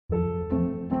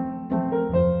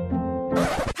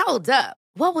Hold up.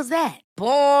 What was that?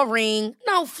 Boring.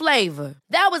 No flavor.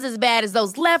 That was as bad as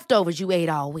those leftovers you ate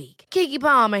all week. Keke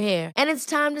Palmer here, and it's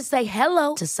time to say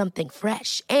hello to something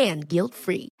fresh and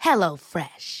guilt-free. Hello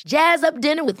Fresh. Jazz up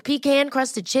dinner with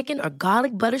pecan-crusted chicken or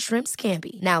garlic butter shrimp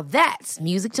scampi. Now that's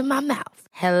music to my mouth.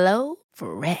 Hello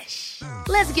Fresh.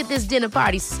 Let's get this dinner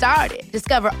party started.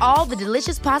 Discover all the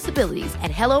delicious possibilities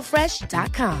at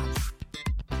hellofresh.com.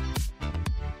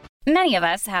 Many of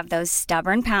us have those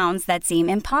stubborn pounds that seem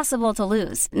impossible to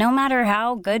lose, no matter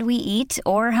how good we eat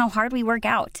or how hard we work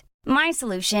out. My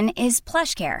solution is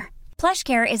PlushCare.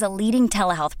 PlushCare is a leading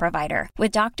telehealth provider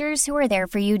with doctors who are there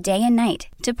for you day and night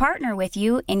to partner with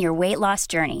you in your weight loss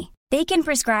journey. They can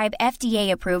prescribe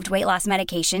FDA-approved weight loss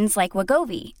medications like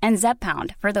Wegovy and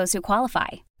Zepbound for those who qualify.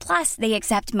 Plus, they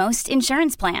accept most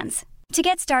insurance plans. To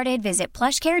get started, visit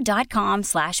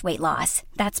plushcare.com/weightloss.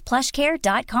 That's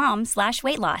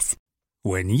plushcare.com/weightloss.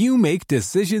 When you make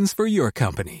decisions for your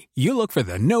company, you look for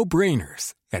the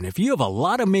no-brainers. And if you have a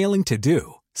lot of mailing to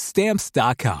do,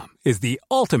 Stamps.com is the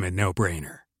ultimate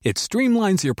no-brainer. It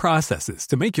streamlines your processes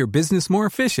to make your business more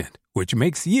efficient, which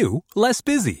makes you less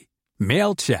busy.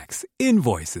 Mail checks,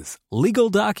 invoices, legal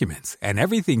documents, and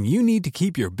everything you need to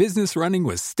keep your business running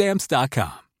with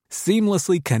Stamps.com.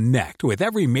 Seamlessly connect with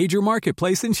every major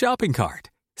marketplace and shopping cart.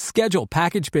 Schedule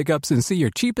package pickups and see your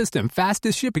cheapest and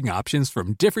fastest shipping options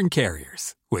from different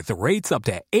carriers. With rates up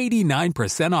to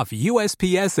 89% off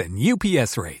USPS and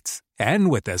UPS rates. And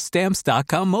with the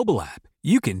Stamps.com mobile app,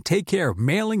 you can take care of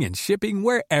mailing and shipping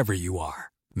wherever you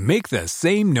are. Make the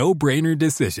same no-brainer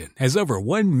decision as over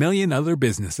 1 million other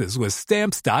businesses with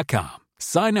Stamps.com.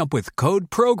 Sign up with code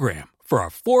PROGRAM for a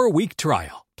 4-week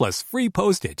trial, plus free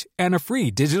postage and a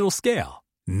free digital scale.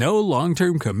 No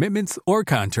long-term commitments or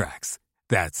contracts.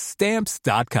 That's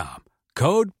Stamps.com.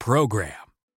 Code PROGRAM.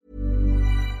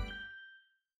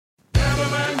 Better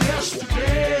than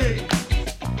yesterday.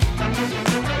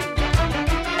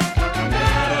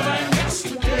 Better than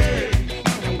yesterday.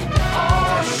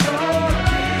 Oh, sure.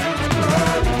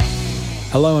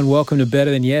 Hello and welcome to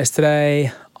Better Than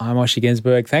Yesterday. I'm Osher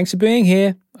Ginsberg. Thanks for being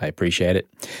here. I appreciate it.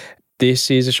 This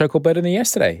is a show called Better Than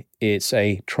Yesterday. It's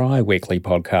a tri-weekly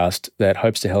podcast that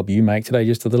hopes to help you make today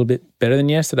just a little bit better than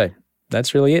yesterday.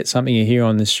 That's really it. Something you hear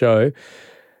on this show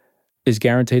is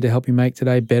guaranteed to help you make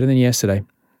today better than yesterday.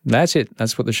 That's it.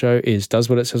 That's what the show is. Does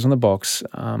what it says on the box.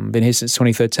 Been here since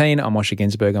 2013. I'm Osher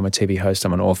Ginsberg. I'm a TV host.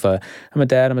 I'm an author. I'm a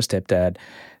dad. I'm a stepdad.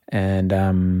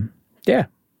 And yeah,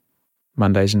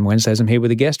 Mondays and Wednesdays I'm here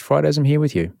with a guest. Fridays I'm here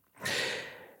with you.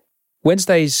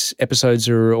 Wednesday's episodes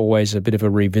are always a bit of a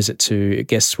revisit to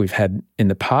guests we've had in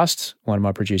the past. One of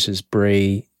my producers,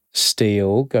 Bree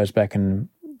Steele, goes back and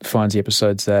finds the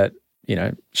episodes that, you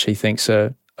know, she thinks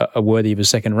are worthy of a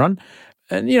second run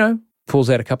and, you know, pulls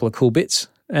out a couple of cool bits.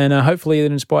 And hopefully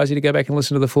it inspires you to go back and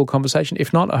listen to the full conversation.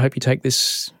 If not, I hope you take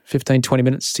this 15, 20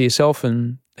 minutes to yourself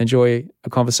and enjoy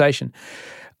a conversation.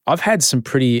 I've had some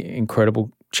pretty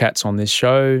incredible chats on this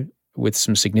show with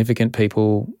some significant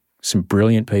people, some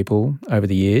brilliant people over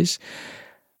the years.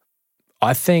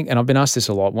 I think, and I've been asked this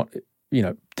a lot, you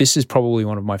know, this is probably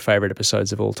one of my favorite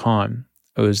episodes of all time.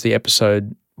 It was the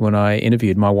episode when I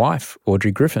interviewed my wife,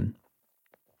 Audrey Griffin.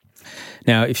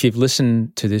 Now, if you've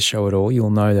listened to this show at all, you'll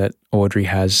know that Audrey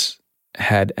has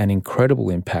had an incredible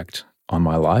impact on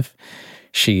my life.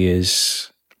 She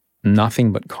is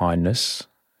nothing but kindness.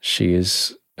 She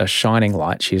is a shining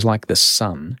light. She's like the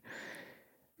sun.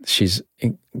 She's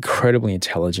incredibly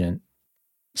intelligent,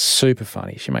 super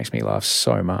funny. She makes me laugh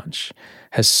so much,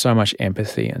 has so much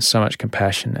empathy and so much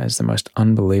compassion as the most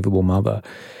unbelievable mother.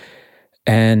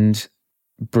 And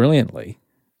brilliantly,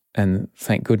 and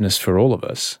thank goodness for all of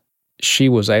us, she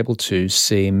was able to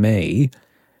see me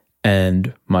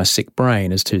and my sick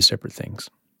brain as two separate things.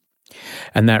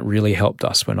 And that really helped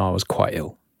us when I was quite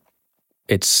ill.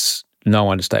 It's no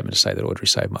understatement to say that Audrey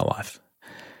saved my life.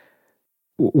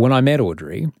 When I met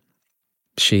Audrey,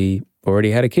 she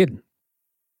already had a kid.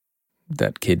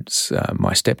 That kid's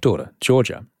my stepdaughter,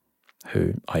 Georgia,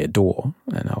 who I adore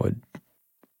and I would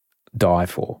die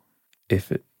for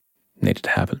if it needed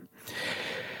to happen.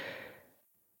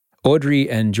 Audrey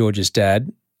and Georgia's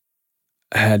dad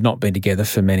had not been together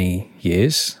for many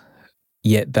years,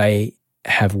 yet they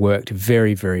have worked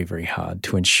very, very, very hard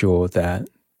to ensure that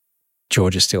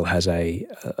Georgia still has a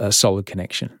solid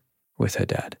connection with her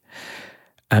dad.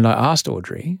 And I asked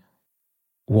Audrey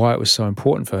why it was so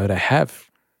important for her to have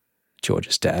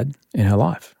Georgia's dad in her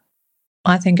life.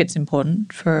 I think it's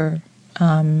important for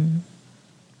a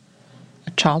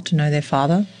child to know their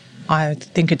father. I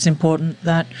think it's important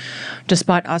that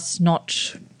despite us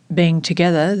not being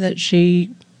together, that she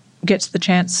gets the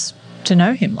chance to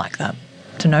know him like that,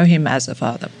 to know him as a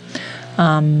father.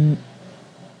 I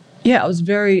was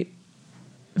very,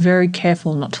 very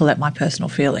careful not to let my personal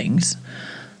feelings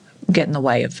get in the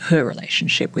way of her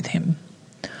relationship with him.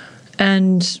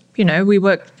 And, we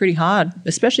worked pretty hard,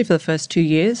 especially for the first 2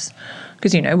 years,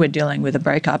 because, we're dealing with a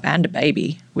breakup and a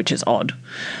baby, which is odd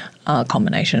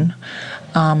combination.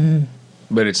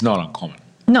 But it's not uncommon.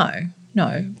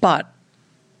 No, but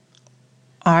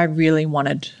I really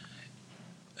wanted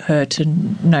her to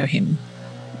know him.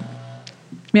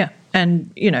 Yeah,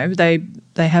 and,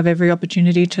 they have every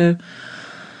opportunity to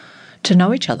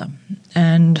know each other.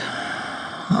 And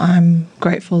I'm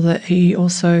grateful that he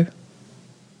also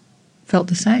felt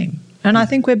the same. And I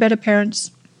think we're better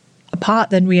parents apart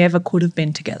than we ever could have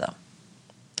been together.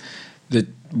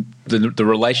 The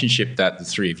relationship that the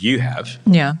three of you have,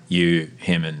 you,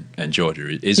 him, and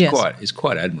Georgia, is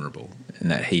quite admirable in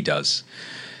that he does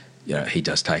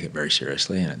take it very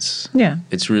seriously, and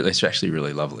it's actually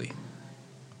really lovely.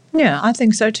 Yeah, I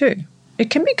think so too. It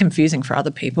can be confusing for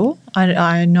other people.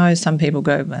 I know some people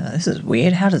go, well, this is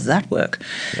weird. How does that work?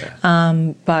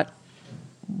 Yeah. But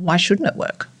why shouldn't it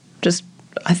work?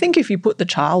 I think if you put the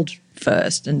child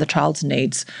first and the child's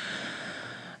needs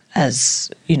as,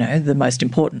 the most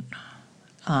important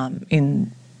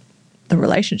in the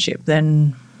relationship,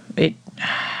 then it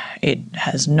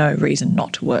has no reason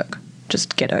not to work.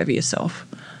 Just get over yourself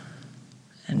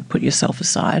and put yourself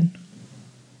aside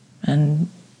and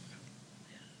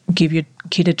give your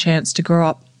kid a chance to grow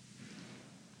up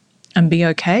and be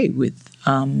okay with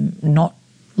not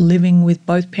living with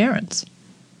both parents.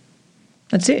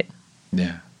 That's it.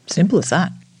 Yeah. Simple as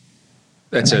that.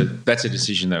 That's a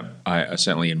decision that I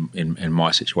certainly in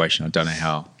my situation, I don't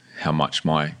know how much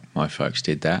my folks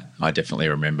did that. I definitely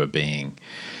remember being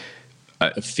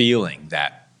a feeling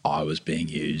that I was being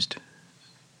used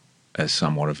as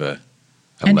somewhat of a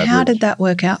and leverage. How did that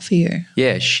work out for you?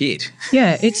 Yeah, shit.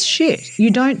 Yeah, it's shit.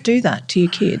 You don't do that to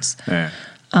your kids. Yeah.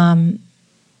 I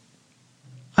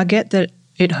get that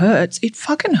it hurts. It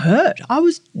fucking hurt. I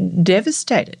was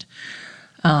devastated,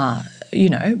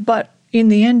 but in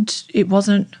the end, it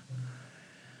wasn't.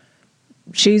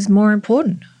 She's more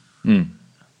important.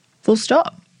 Full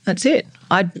stop. That's it.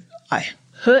 I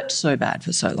hurt so bad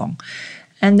for so long,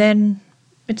 and then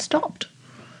it stopped.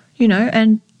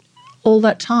 And all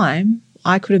that time,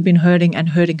 I could have been hurting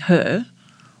her,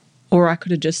 or I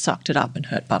could have just sucked it up and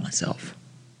hurt by myself,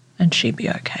 and she'd be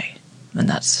okay. And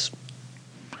that's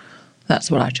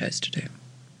what I chose to do.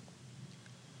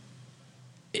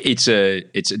 It's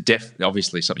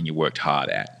obviously something you worked hard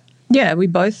at. Yeah, we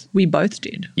both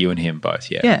did. You and him both,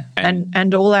 yeah. Yeah,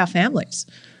 and all our families.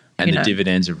 And the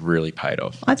dividends have really paid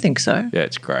off. I think so. Yeah,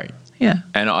 it's great. Yeah.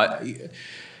 And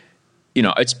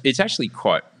it's actually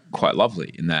quite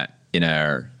lovely in that in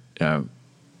our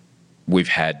we've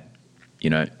had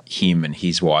him and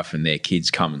his wife and their kids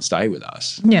come and stay with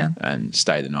us. Yeah. And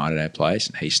stay the night at our place,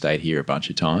 and he stayed here a bunch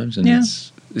of times, and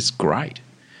it's great.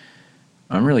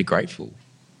 I'm really grateful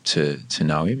to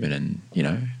know him, and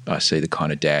I see the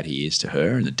kind of dad he is to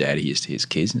her and the dad he is to his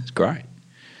kids, and it's great.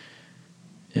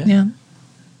 Yeah.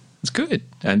 It's good.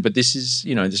 But this is,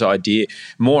 this idea,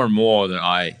 more and more that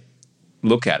I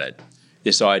look at it,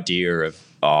 this idea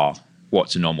of,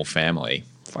 what's a normal family?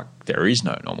 Fuck, there is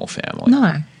no normal family.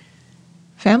 No.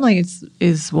 Family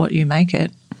is what you make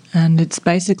it, and it's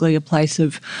basically a place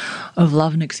of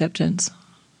love and acceptance.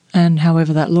 And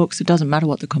however that looks, it doesn't matter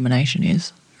what the combination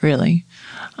is, really.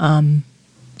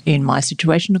 In my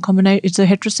situation, it's a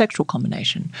heterosexual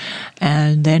combination.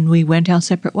 And then we went our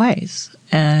separate ways.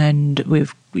 And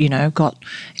we've, got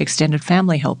extended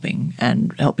family helping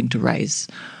to raise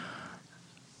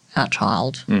our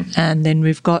child. And then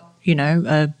we've got,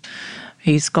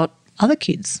 he's got other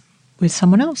kids with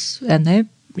someone else. And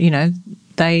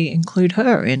they include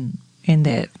her in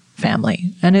their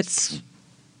family. And it's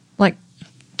like,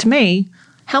 to me,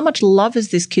 how much love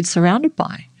is this kid surrounded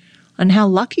by? And how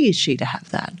lucky is she to have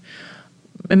that?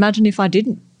 Imagine if I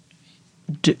didn't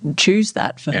choose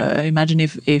that for her. Imagine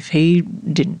if he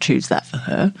didn't choose that for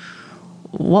her.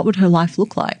 What would her life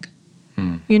look like?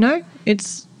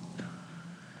 It's,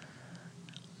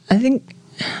 I think,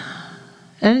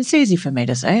 and it's easy for me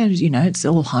to say, it's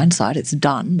all hindsight. It's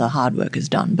done. The hard work is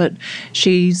done. But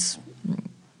she's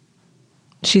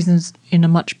in a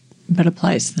much better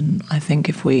place than I think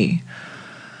if we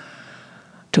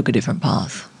took a different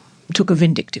path. Took a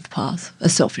vindictive path, a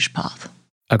selfish path.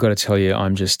 I've got to tell you,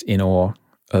 I'm just in awe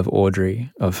of Audrey,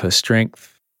 of her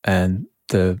strength and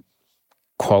the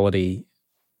quality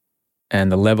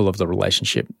and the level of the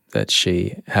relationship that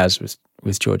she has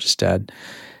with George's dad.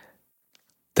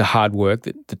 The hard work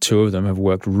that the two of them have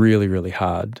worked really, really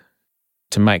hard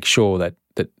to make sure that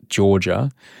that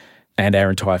Georgia and our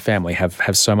entire family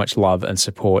have so much love and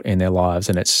support in their lives,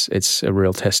 and it's a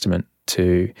real testament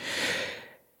to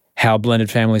how blended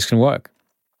families can work.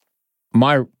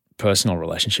 My personal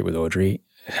relationship with Audrey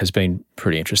has been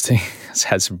pretty interesting. It's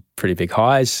had some pretty big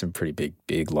highs, some pretty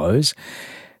big lows,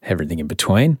 everything in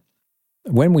between.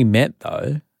 When we met,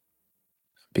 though,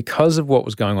 because of what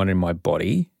was going on in my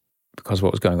body, because of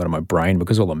what was going on in my brain,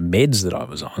 because of all the meds that I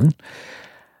was on,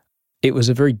 it was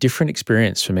a very different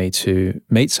experience for me to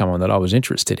meet someone that I was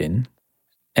interested in.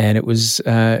 And it was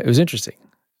interesting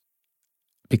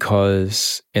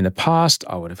because in the past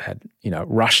I would have had,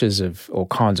 rushes of all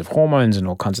kinds of hormones and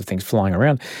all kinds of things flying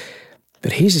around.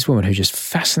 But here's this woman who just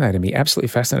fascinated me, absolutely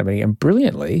fascinated me, and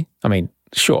brilliantly, I mean,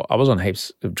 sure, I was on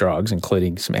heaps of drugs,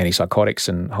 including some antipsychotics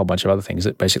and a whole bunch of other things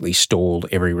that basically stalled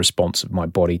every response of my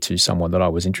body to someone that I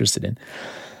was interested in.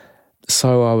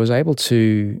 So I was able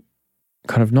to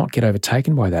kind of not get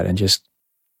overtaken by that and just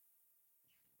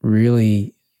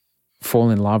really fall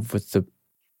in love with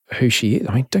who she is.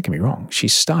 I mean, don't get me wrong,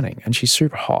 she's stunning and she's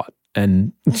super hot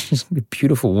and she's a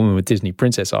beautiful woman with Disney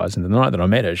princess eyes. And the night that I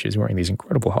met her, she was wearing these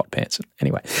incredible hot pants.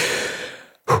 Anyway,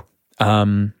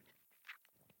 I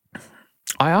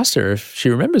asked her if she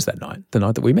remembers that night, the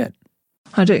night that we met.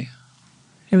 I do.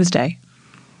 It was day.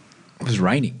 It was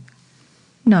raining.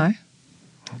 No.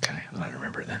 Okay, I don't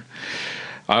remember it then.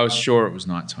 I was sure it was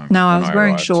nighttime. No, I was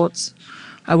wearing arrived. shorts.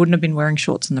 I wouldn't have been wearing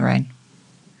shorts in the rain.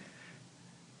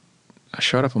 I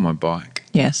showed up on my bike.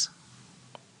 Yes.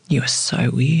 You were so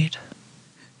weird.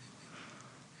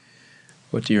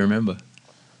 What do you remember?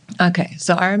 Okay,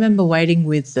 so I remember waiting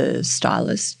with the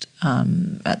stylist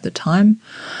at the time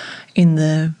in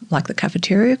the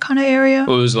cafeteria kind of area.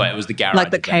 Well, it was the garage,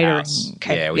 like the of catering. house.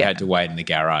 We had to wait in the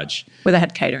garage. Where they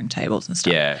had catering tables and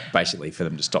stuff. Yeah, basically for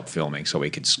them to stop filming so we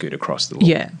could scoot across the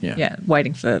lawn. Yeah,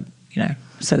 waiting for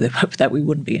so that we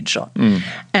wouldn't be in shot.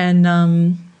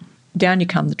 And down you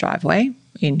come the driveway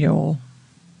in your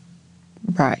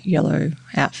bright yellow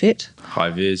outfit.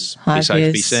 High vis, be safe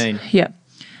to be seen. Yeah.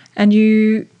 And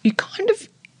you kind of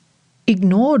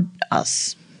ignored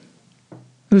us.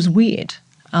 It was weird.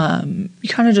 You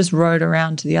kind of just rode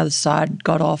around to the other side,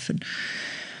 got off, and,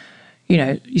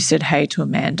 you said hey to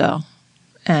Amanda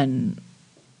and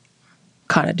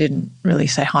kind of didn't really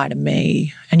say hi to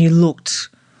me. And you looked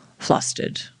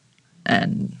flustered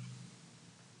and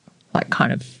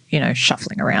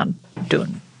shuffling around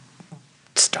doing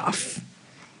stuff,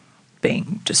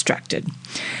 being distracted.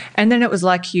 And then it was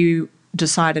like you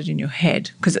decided in your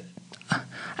head,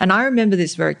 and I remember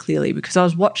this very clearly because I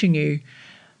was watching you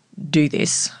do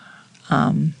this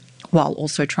while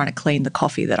also trying to clean the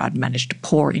coffee that I'd managed to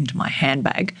pour into my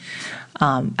handbag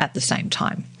at the same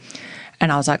time.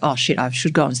 And I was like, oh shit, I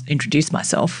should go and introduce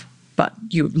myself. But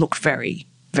you looked very,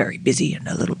 very busy and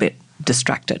a little bit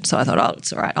distracted. So I thought, oh,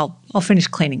 it's all right. I'll finish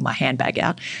cleaning my handbag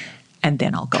out and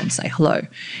then I'll go and say hello.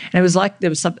 And it was like there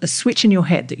was a switch in your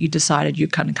head that you decided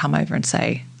you'd kind of come over and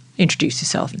introduce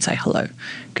yourself and say hello,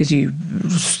 because you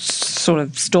sort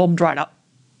of stormed right up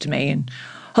to me and,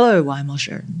 hello, I'm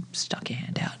Osher, and stuck your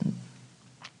hand out and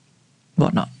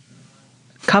whatnot.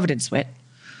 Covered in sweat.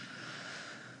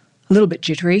 A little bit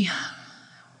jittery.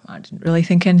 I didn't really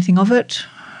think anything of it.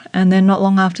 And then not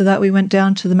long after that, we went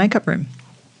down to the makeup room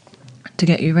to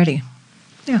get you ready.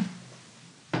 Yeah.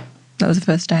 That was the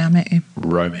first day I met you.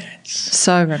 Romance.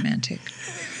 So romantic.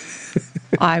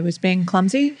 I was being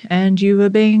clumsy and you were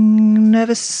being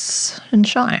nervous and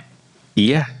shy.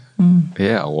 Yeah.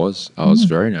 Yeah, I was. I was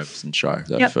very nervous and shy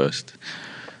that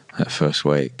first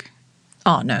week.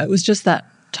 Oh, no, it was just that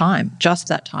time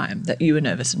that you were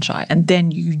nervous and shy. And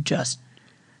then you just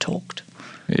talked.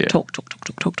 Yeah. Talk.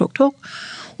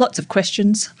 Lots of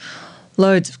questions,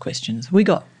 loads of questions. We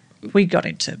got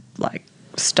into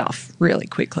stuff really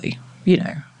quickly,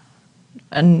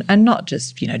 and not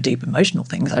just, deep emotional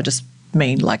things. I just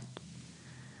mean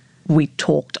we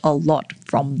talked a lot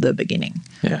from the beginning.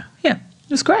 Yeah. Yeah, it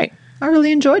was great. I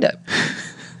really enjoyed it.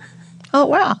 Oh,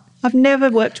 wow. I've never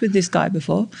worked with this guy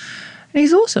before. And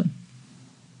he's awesome.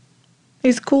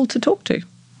 He's cool to talk to.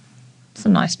 It's a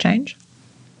nice change.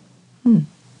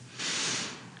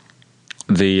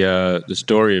 The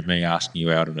story of me asking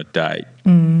you out on a date,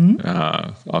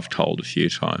 I've told a few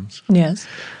times. Yes.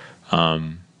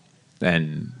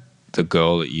 And the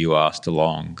girl that you asked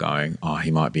along going, oh,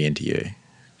 he might be into you.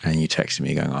 And you texted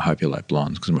me going, I hope you're late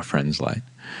blondes because my friend's late.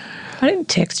 I didn't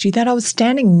text you that. I was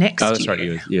standing next to you. Oh, that's right.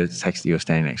 You texted. You were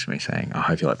standing next to me saying, I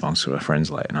hope you're late blondes because my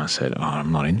friend's late. And I said, oh,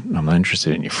 I'm not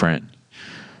interested in your friend.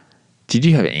 Did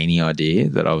you have any idea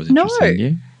that I was interested in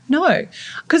you? No,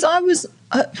 because I was,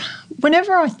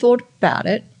 whenever I thought about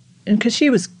it, and because she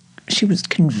was she was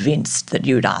convinced that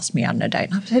you had asked me out on a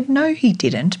date. And I said, no, he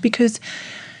didn't, because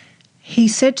he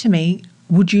said to me,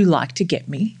 would you like to get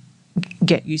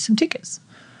you some tickets?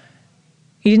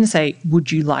 He didn't say,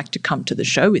 would you like to come to the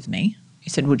show with me? He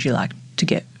said, would you like to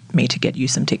get you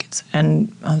some tickets?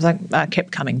 And I was like, I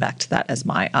kept coming back to that as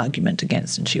my argument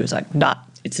against. And she was like, nah,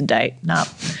 it's a date. Nah,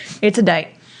 it's a date.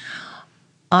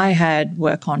 I had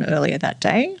work on earlier that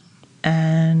day,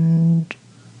 and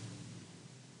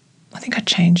I think I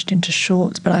changed into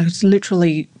shorts, but I was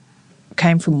literally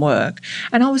came from work,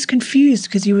 and I was confused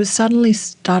because you were suddenly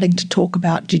starting to talk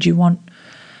about,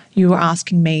 you were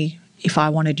asking me if I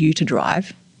wanted you to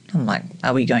drive. I'm like,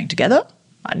 are we going together?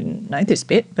 I didn't know this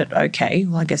bit, but okay,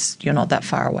 well, I guess you're not that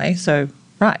far away. So,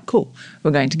 right, cool,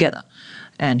 we're going together.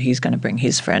 And he's going to bring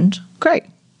his friend. Great,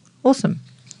 awesome.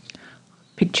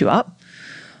 Picked you up,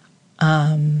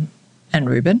 and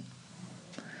Ruben.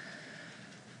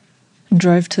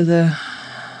 Drove to the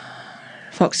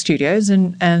Fox Studios,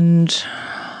 and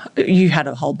you had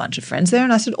a whole bunch of friends there.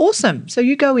 And I said, awesome. So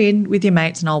you go in with your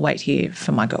mates and I'll wait here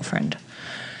for my girlfriend.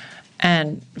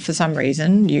 And for some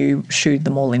reason, you shooed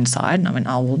them all inside. And I went,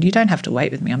 oh, well, you don't have to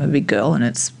wait with me. I'm a big girl and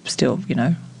it's still,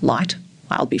 light.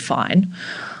 I'll be fine.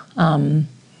 And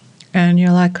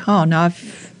you're like, oh, no,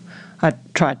 I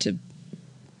tried to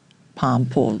palm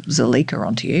poor Zalika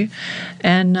onto you.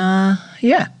 And,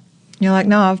 yeah. You're like,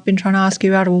 no, I've been trying to ask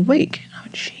you out all week. And I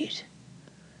went, shit.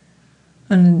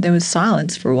 And there was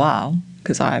silence for a while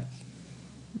because I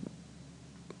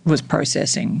was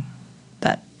processing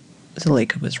that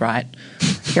Zalika was right.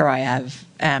 Here I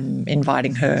am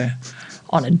inviting her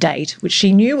on a date, which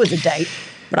she knew was a date,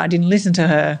 but I didn't listen to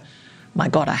her. My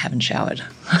God, I haven't showered.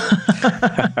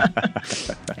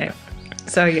 Yeah.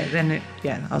 So, I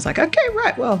was like, okay,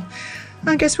 right, well,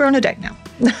 I guess we're on a date now.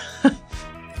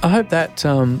 I hope that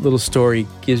little story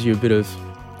gives you a bit of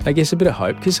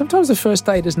hope, because sometimes the first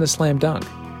date isn't a slam dunk,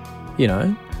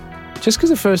 Just because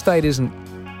the first date doesn't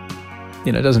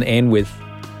end with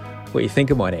what you think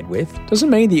it might end with,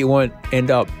 doesn't mean that you won't end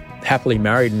up happily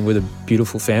married and with a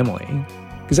beautiful family,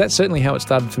 because that's certainly how it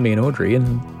started for me and Audrey,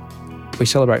 and we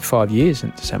celebrate 5 years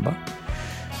in December.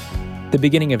 The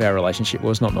beginning of our relationship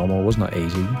was not normal, was not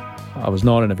easy. I was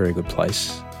not in a very good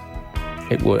place.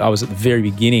 I was at the very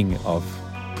beginning of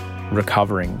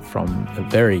recovering from a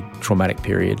very traumatic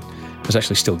period. I was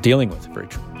actually still dealing with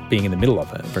being in the middle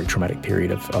of a very traumatic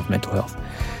period of mental health.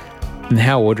 And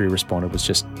how Audrey responded was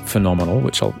just phenomenal,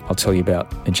 which I'll tell you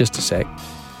about in just a sec.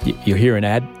 You'll hear an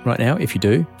ad right now. If you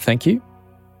do, thank you.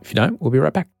 If you don't, we'll be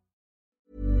right back.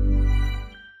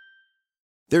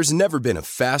 There's never been a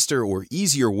faster or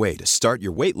easier way to start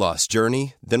your weight loss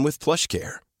journey than with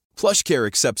PlushCare. PlushCare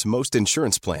accepts most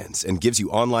insurance plans and gives you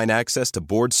online access to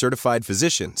board-certified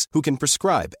physicians who can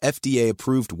prescribe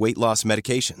FDA-approved weight loss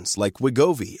medications like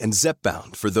Wegovy and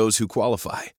Zepbound for those who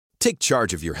qualify. Take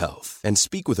charge of your health and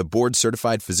speak with a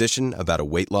board-certified physician about a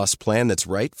weight loss plan that's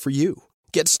right for you.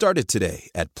 Get started today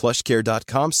at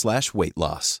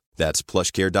plushcare.com/weightloss. That's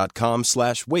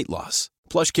plushcare.com/weightloss.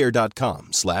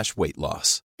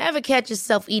 plushcare.com/weightloss. Ever catch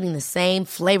yourself eating the same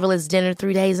flavorless dinner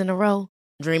 3 days in a row?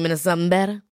 Dreaming of something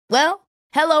better? Well,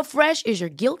 HelloFresh is your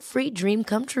guilt-free dream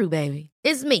come true, baby.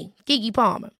 It's me, Keke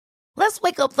Palmer. Let's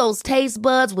wake up those taste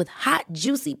buds with hot,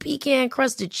 juicy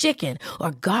pecan-crusted chicken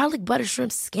or garlic butter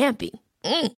shrimp scampi.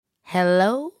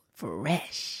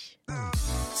 HelloFresh.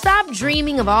 Stop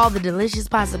dreaming of all the delicious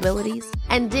possibilities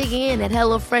and dig in at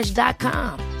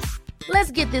HelloFresh.com.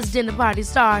 Let's get this dinner party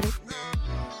started.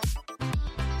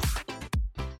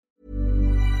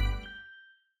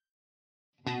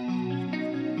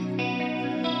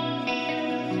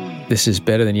 This is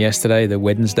Better Than Yesterday, the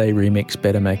Wednesday remix,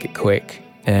 Better Make It Quick.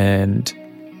 And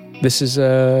this is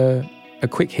a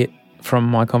quick hit from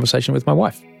my conversation with my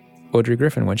wife, Audrey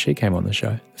Griffin, when she came on the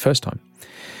show the first time.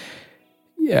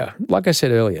 Yeah, like I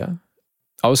said earlier,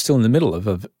 I was still in the middle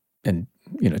of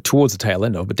towards the tail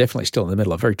end of, but definitely still in the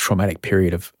middle of a very traumatic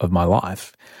period of my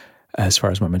life as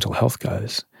far as my mental health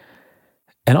goes.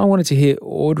 And I wanted to hear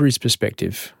Audrey's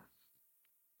perspective.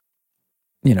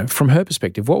 From her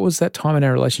perspective, what was that time in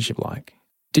our relationship like?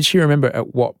 Did she remember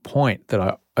at what point that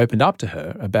I opened up to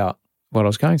her about what I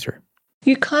was going through?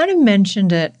 You kind of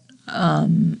mentioned it,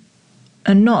 and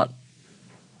not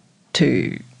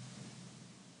too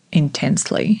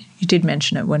intensely. You did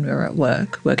mention it when we were at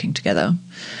work, working together.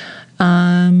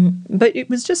 But it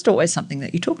was just always something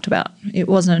that you talked about. It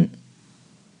wasn't,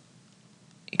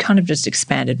 you kind of just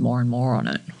expanded more and more on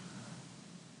it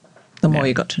the more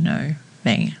you got to know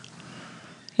me.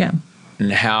 Yeah.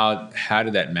 And how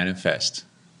did that manifest?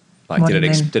 Like, What did do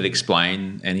you mean? it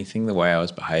explain anything, the way I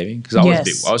was behaving? Because I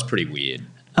was pretty weird.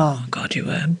 Oh, God, you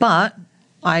were. But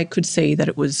I could see that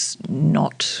it was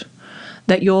not,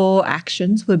 that your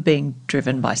actions were being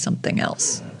driven by something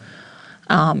else.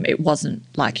 It wasn't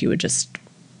like you were just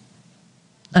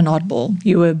an oddball.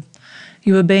 You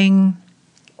were being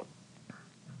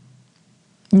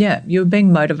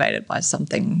motivated by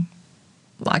something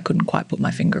I couldn't quite put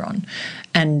my finger on.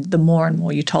 And the more and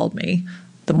more you told me,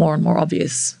 the more and more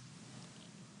obvious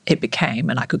it became,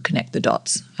 and I could connect the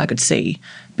dots. I could see,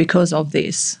 because of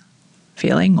this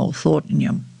feeling or thought in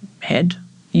your head,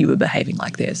 you were behaving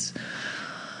like this.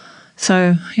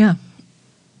 So, yeah.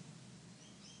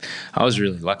 I was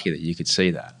really lucky that you could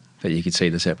see that you could see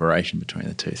the separation between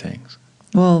the two things.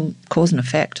 Well, cause and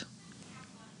effect.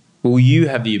 Well, you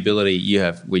have the ability,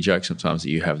 we joke sometimes that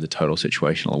you have the total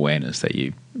situational awareness that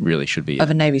you really should be.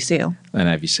 Of a Navy SEAL. A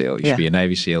Navy SEAL. You should be a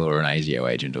Navy SEAL or an ASIO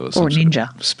agent or a ninja.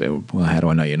 Well, how do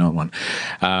I know you're not one?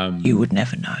 You would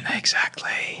never know.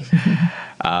 Exactly.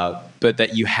 But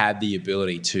that you had the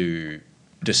ability to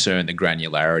discern the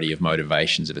granularity of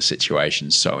motivations of a situation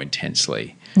so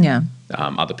intensely. Yeah.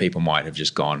 Other people might have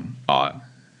just gone, oh,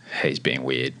 he's being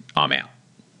weird, I'm out.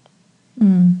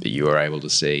 But you were able to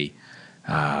see,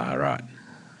 right.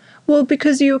 Well,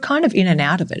 because you were kind of in and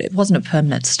out of it. It wasn't a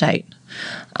permanent state.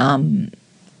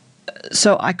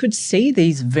 So I could see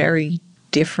these very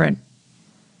different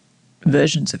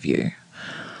versions of you.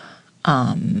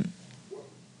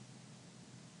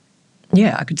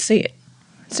 Yeah, I could see it.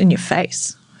 It's in your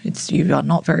face. You are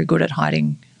not very good at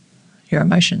hiding your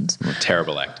emotions. Well,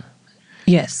 terrible actor.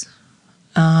 Yes.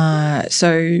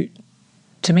 So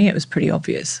to me, it was pretty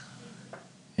obvious.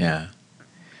 Yeah.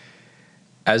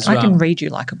 I can read you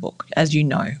like a book, as you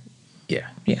know. Yeah.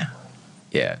 Yeah.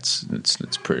 Yeah, it's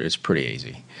pretty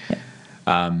easy.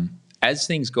 Yeah. As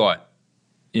things got,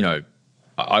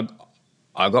 I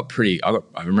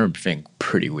remember feeling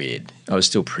pretty weird. I was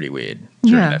still pretty weird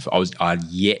during that. I'd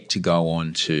yet to go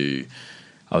on to.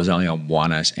 I was only on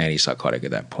one antipsychotic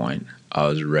at that point. I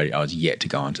was yet to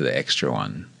go on to the extra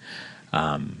one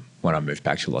when I moved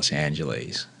back to Los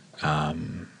Angeles.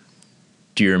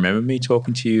 Do you remember me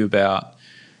talking to you about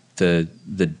the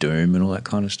doom and all that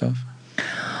kind of stuff?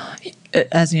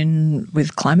 As in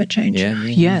with climate change? Yeah.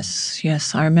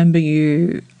 Yes. I remember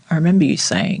you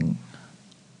saying,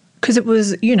 because it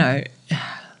was,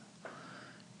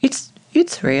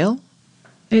 it's real,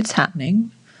 it's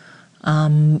happening,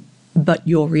 but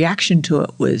your reaction to it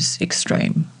was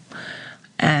extreme.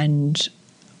 And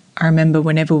I remember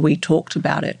whenever we talked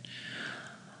about it,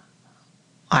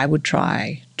 I would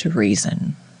try to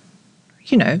reason,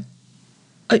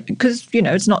 because,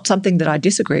 it's not something that I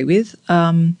disagree with,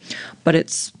 but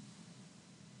it's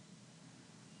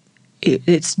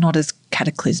not as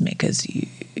cataclysmic as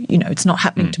it's not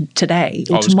happening today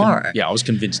or tomorrow. I was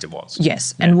convinced it was.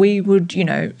 Yes, and we would,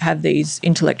 have these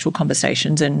intellectual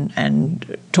conversations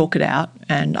and talk it out,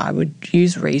 and I would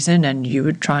use reason and you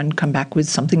would try and come back with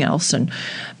something else, and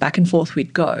back and forth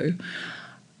we'd go.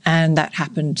 And that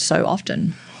happened so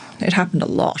often. It happened a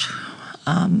lot.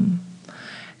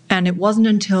 And it wasn't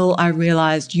until I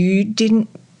realised you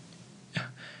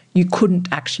couldn't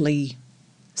actually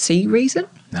see reason,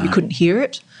 you couldn't hear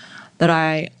it, that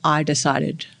I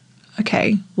decided,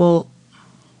 okay, well,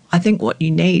 I think what you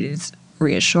need is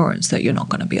reassurance that you're not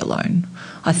going to be alone.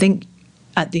 I think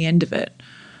at the end of it,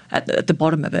 at the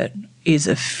bottom of it, is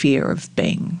a fear of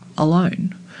being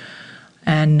alone.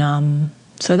 And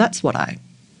so that's what I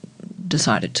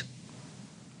decided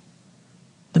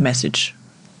the message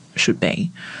should be.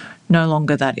 No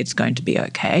longer that it's going to be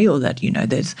okay, or that,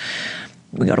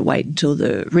 we got to wait until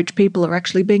the rich people are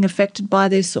actually being affected by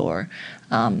this, or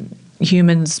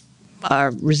humans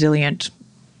are resilient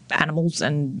animals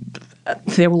and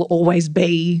there will always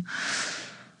be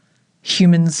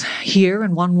humans here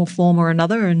in one form or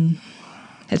another, and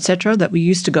etc., that we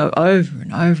used to go over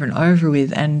and over and over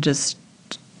with, and just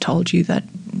told you that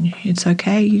it's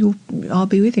okay, I'll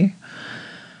be with you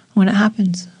when it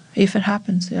happens. If it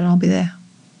happens, then I'll be there.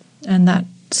 And that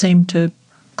seemed to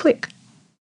click.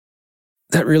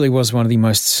 That really was one of the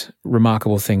most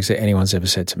remarkable things that anyone's ever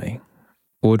said to me.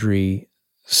 Audrey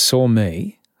saw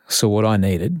me, saw what I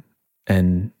needed,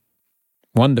 and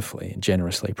wonderfully and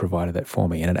generously provided that for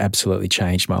me, and it absolutely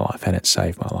changed my life and it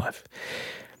saved my life.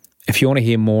 If you want to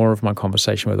hear more of my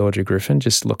conversation with Audrey Griffin,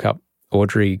 just look up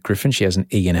Audrey Griffin. She has an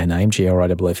E in her name,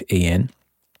 Griffen.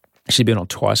 She's been on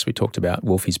twice. We talked about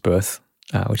Wolfie's birth,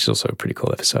 which is also a pretty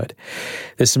cool episode.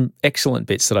 There's some excellent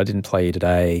bits that I didn't play you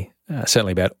today,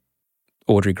 certainly about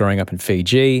Audrey growing up in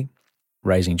Fiji,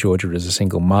 raising Georgia as a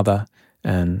single mother,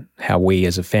 and how we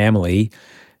as a family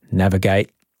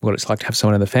navigate what it's like to have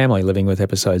someone in the family living with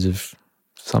episodes of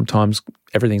sometimes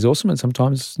everything's awesome and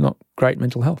sometimes not great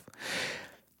mental health.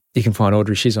 You can find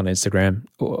Audrey. She's on Instagram,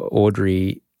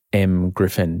 Audrey M.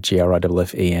 Griffin,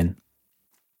 Griffen.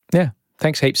 Yeah.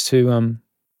 Thanks heaps to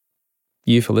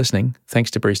you for listening.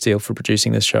 Thanks to Bree Steele for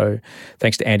producing this show.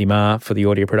 Thanks to Andy Marr for the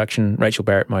audio production. Rachel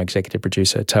Barrett, my executive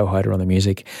producer. Toe Hider on the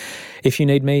music. If you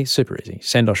need me, super easy.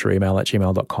 Send Osher your email at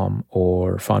gmail.com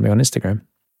or find me on Instagram.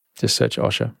 Just search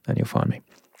Osher and you'll find me.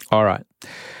 All right.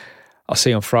 I'll see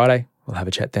you on Friday. We'll have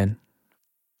a chat then.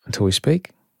 Until we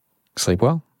speak, sleep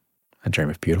well and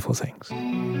dream of beautiful things.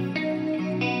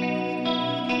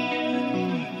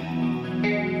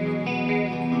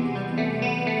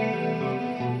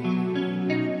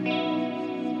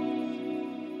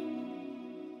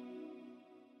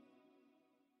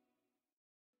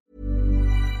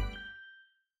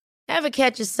 Ever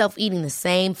catch yourself eating the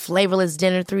same flavorless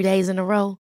dinner 3 days in a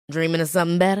row? Dreaming of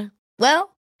something better?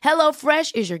 Well,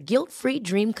 HelloFresh is your guilt-free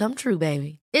dream come true,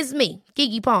 baby. It's me,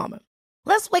 Keke Palmer.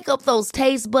 Let's wake up those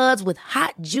taste buds with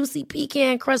hot, juicy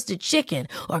pecan-crusted chicken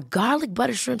or garlic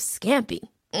butter shrimp scampi.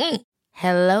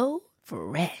 Hello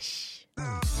Fresh.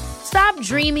 Stop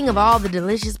dreaming of all the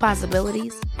delicious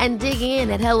possibilities and dig in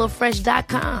at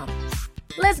HelloFresh.com.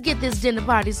 Let's get this dinner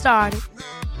party started.